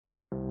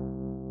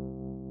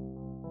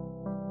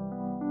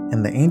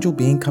And the angel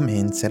being come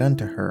in said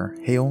unto her,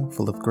 Hail,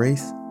 full of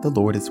grace, the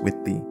Lord is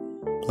with thee.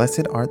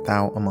 Blessed art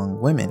thou among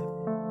women.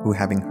 Who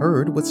having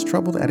heard was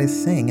troubled at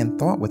his saying, and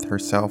thought with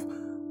herself,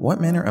 what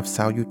manner of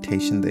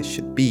salutation this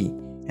should be.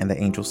 And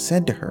the angel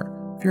said to her,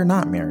 Fear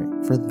not, Mary,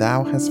 for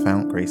thou hast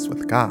found grace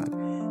with God.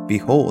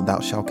 Behold, thou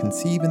shalt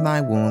conceive in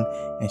thy womb,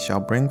 and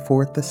shalt bring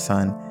forth a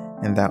son,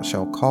 and thou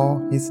shalt call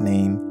his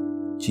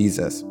name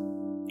Jesus.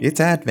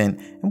 It's Advent,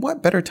 and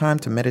what better time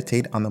to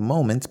meditate on the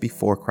moments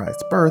before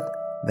Christ's birth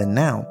than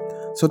now?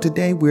 So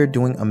today we're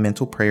doing a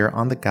mental prayer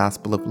on the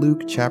Gospel of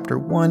Luke chapter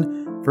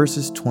 1,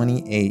 verses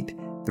 28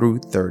 through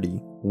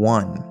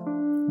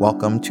 31.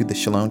 Welcome to the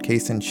Shalom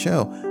Kaysen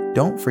Show.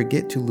 Don't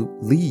forget to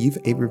leave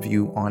a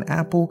review on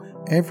Apple.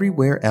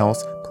 Everywhere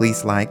else,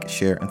 please like,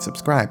 share, and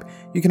subscribe.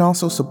 You can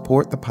also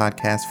support the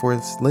podcast for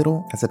as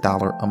little as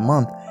 $1 a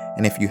month.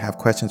 And if you have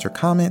questions or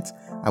comments,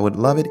 I would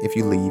love it if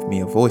you leave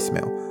me a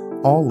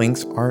voicemail. All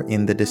links are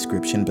in the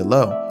description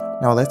below.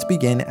 Now let's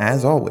begin,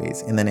 as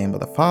always, in the name of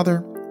the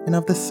Father, and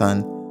of the Son,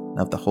 and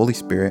of the Holy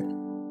Spirit.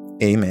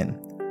 Amen.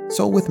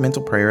 So with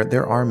mental prayer,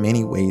 there are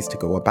many ways to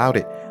go about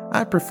it.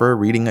 I prefer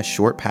reading a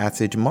short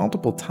passage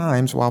multiple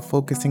times while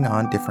focusing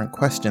on different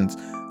questions,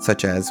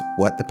 such as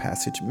what the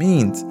passage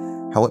means,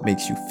 how it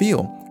makes you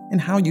feel, and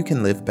how you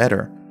can live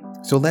better.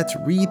 So let's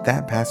read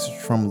that passage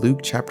from Luke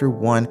chapter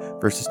 1,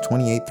 verses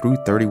 28 through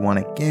 31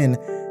 again.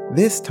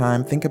 This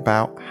time, think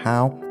about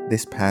how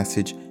this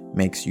passage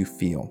makes you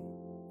feel.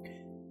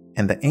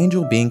 And the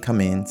angel being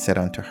come in said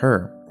unto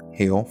her,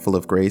 Hail, full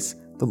of grace,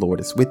 the Lord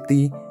is with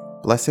thee.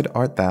 Blessed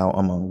art thou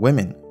among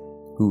women.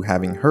 Who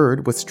having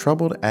heard was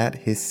troubled at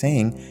his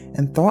saying,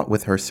 and thought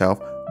with herself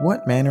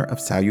what manner of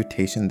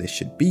salutation this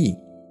should be.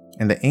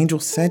 And the angel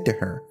said to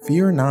her,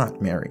 Fear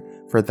not, Mary,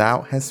 for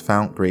thou hast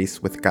found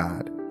grace with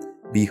God.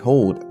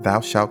 Behold,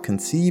 thou shalt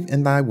conceive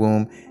in thy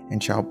womb,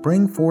 and shalt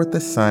bring forth a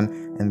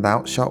son, and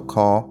thou shalt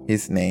call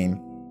his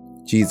name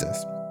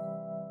Jesus.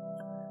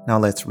 Now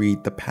let's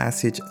read the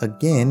passage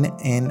again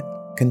and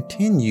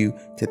continue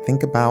to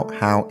think about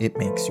how it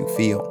makes you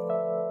feel.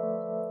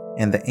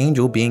 And the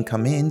angel being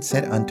come in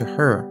said unto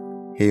her,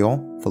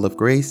 Hail, full of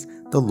grace,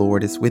 the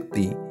Lord is with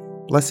thee.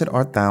 Blessed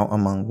art thou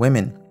among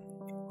women.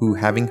 Who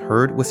having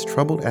heard was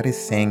troubled at his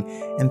saying,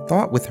 and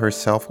thought with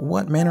herself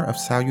what manner of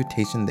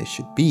salutation this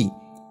should be.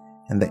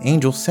 And the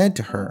angel said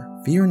to her,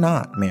 Fear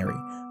not, Mary,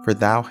 for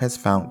thou hast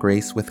found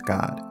grace with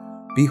God.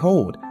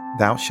 Behold,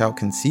 thou shalt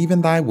conceive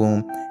in thy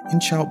womb,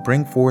 and shalt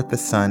bring forth a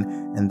son,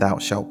 and thou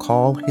shalt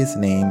call his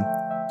name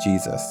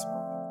Jesus.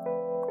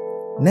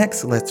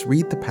 Next, let's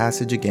read the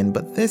passage again,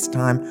 but this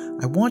time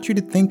I want you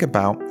to think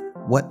about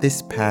what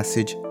this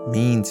passage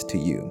means to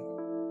you.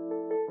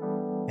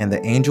 And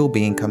the angel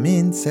being come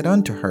in said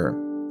unto her,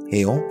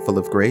 Hail, full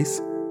of grace,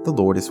 the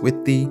Lord is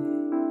with thee.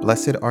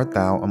 Blessed art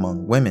thou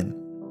among women.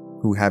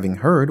 Who having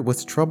heard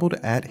was troubled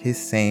at his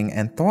saying,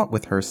 and thought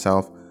with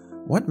herself,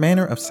 what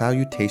manner of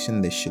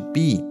salutation this should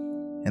be.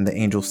 And the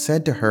angel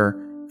said to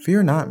her,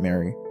 Fear not,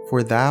 Mary,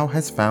 for thou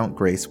hast found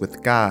grace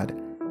with God.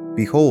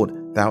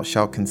 Behold, thou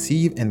shalt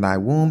conceive in thy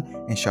womb,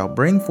 and shalt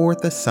bring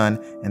forth a son,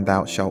 and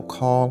thou shalt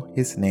call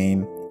his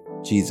name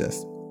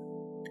Jesus.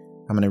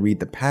 I'm going to read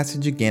the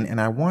passage again,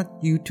 and I want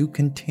you to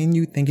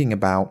continue thinking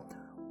about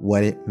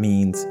what it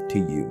means to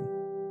you.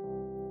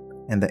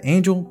 And the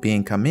angel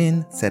being come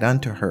in said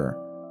unto her,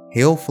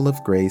 Hail, full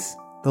of grace,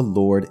 the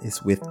Lord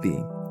is with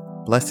thee.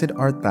 Blessed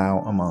art thou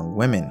among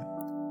women.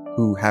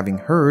 Who having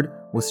heard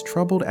was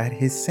troubled at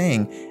his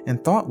saying,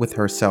 and thought with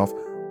herself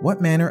what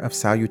manner of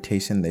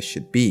salutation this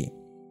should be.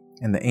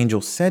 And the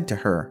angel said to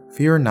her,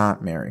 Fear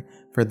not, Mary,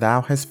 for thou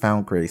hast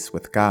found grace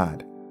with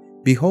God.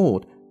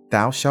 Behold,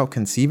 thou shalt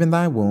conceive in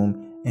thy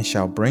womb, and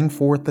shalt bring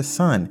forth a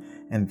son,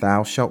 and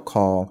thou shalt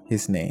call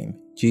his name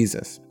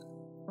Jesus.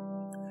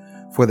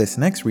 For this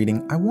next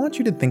reading, I want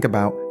you to think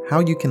about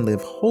how you can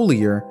live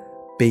holier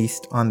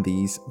based on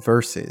these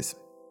verses.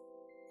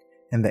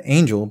 And the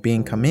angel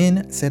being come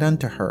in said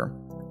unto her,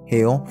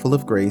 Hail, full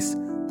of grace,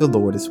 the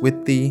Lord is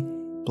with thee.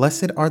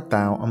 Blessed art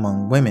thou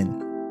among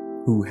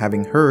women. Who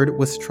having heard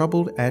was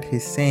troubled at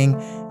his saying,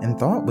 and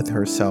thought with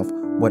herself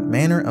what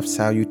manner of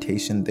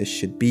salutation this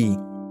should be.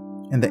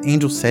 And the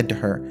angel said to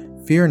her,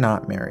 Fear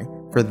not, Mary,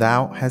 for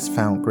thou hast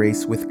found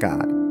grace with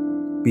God.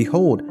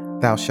 Behold,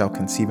 thou shalt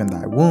conceive in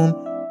thy womb,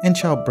 and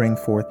shalt bring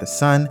forth a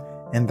son,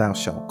 and thou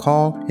shalt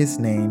call his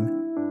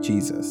name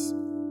Jesus.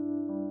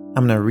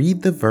 I'm going to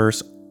read the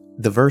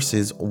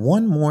verses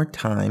one more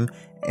time,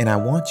 and I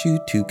want you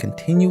to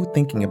continue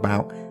thinking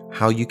about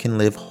how you can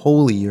live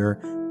holier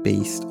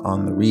based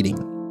on the reading.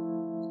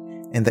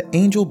 And the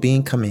angel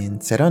being come in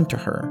said unto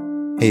her,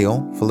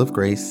 Hail, full of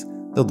grace,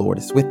 the Lord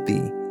is with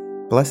thee.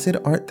 Blessed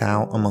art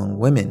thou among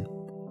women.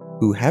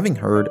 Who having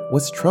heard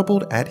was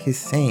troubled at his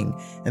saying,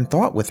 and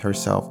thought with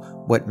herself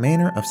what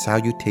manner of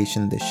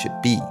salutation this should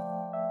be.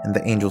 And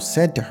the angel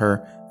said to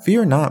her,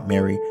 Fear not,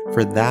 Mary,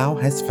 for thou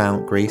hast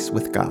found grace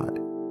with God.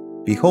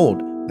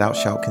 Behold, thou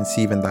shalt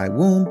conceive in thy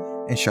womb,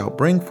 and shalt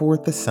bring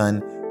forth a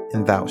son,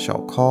 and thou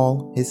shalt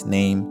call his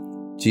name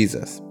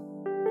Jesus.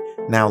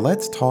 Now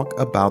let's talk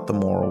about the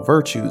moral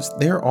virtues.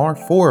 There are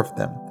 4 of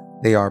them.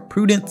 They are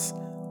prudence,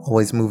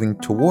 always moving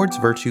towards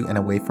virtue and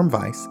away from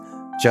vice,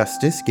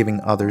 justice, giving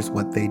others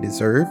what they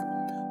deserve,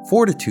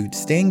 fortitude,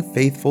 staying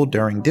faithful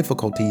during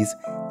difficulties,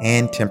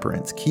 and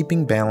temperance,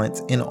 keeping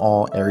balance in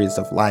all areas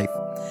of life.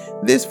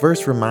 This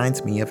verse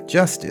reminds me of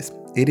justice.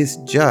 It is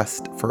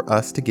just for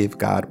us to give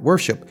God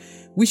worship.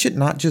 We should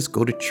not just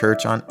go to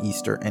church on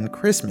Easter and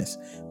Christmas.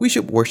 We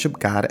should worship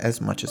God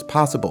as much as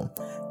possible.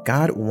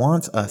 God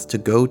wants us to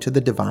go to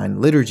the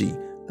divine liturgy,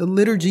 the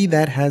liturgy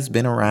that has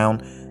been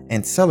around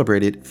and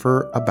celebrated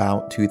for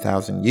about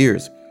 2,000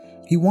 years.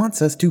 He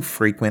wants us to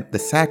frequent the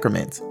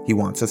sacraments. He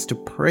wants us to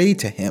pray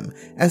to Him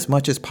as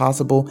much as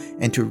possible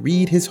and to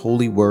read His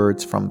holy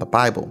words from the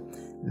Bible.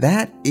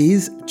 That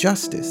is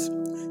justice.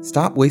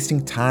 Stop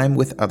wasting time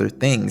with other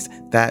things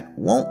that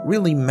won't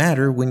really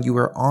matter when you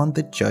are on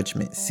the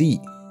judgment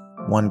seat.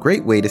 One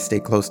great way to stay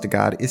close to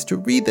God is to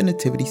read the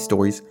nativity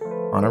stories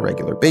on a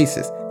regular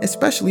basis,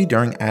 especially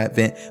during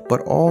Advent, but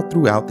all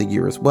throughout the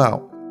year as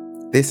well.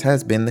 This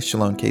has been the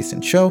Shalom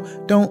Kaysen Show.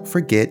 Don't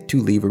forget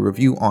to leave a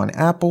review on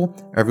Apple.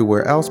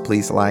 Everywhere else,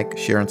 please like,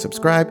 share, and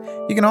subscribe.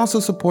 You can also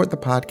support the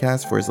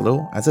podcast for as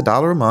little as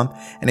 $1 a month.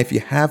 And if you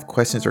have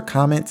questions or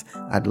comments,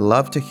 I'd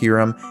love to hear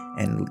them.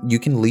 And you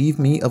can leave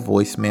me a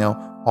voicemail.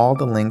 All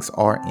the links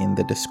are in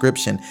the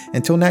description.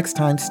 Until next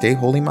time, stay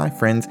holy, my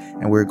friends.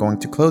 And we're going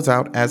to close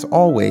out, as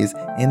always,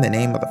 in the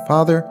name of the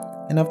Father,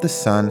 and of the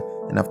Son,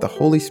 and of the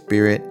Holy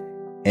Spirit.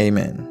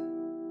 Amen.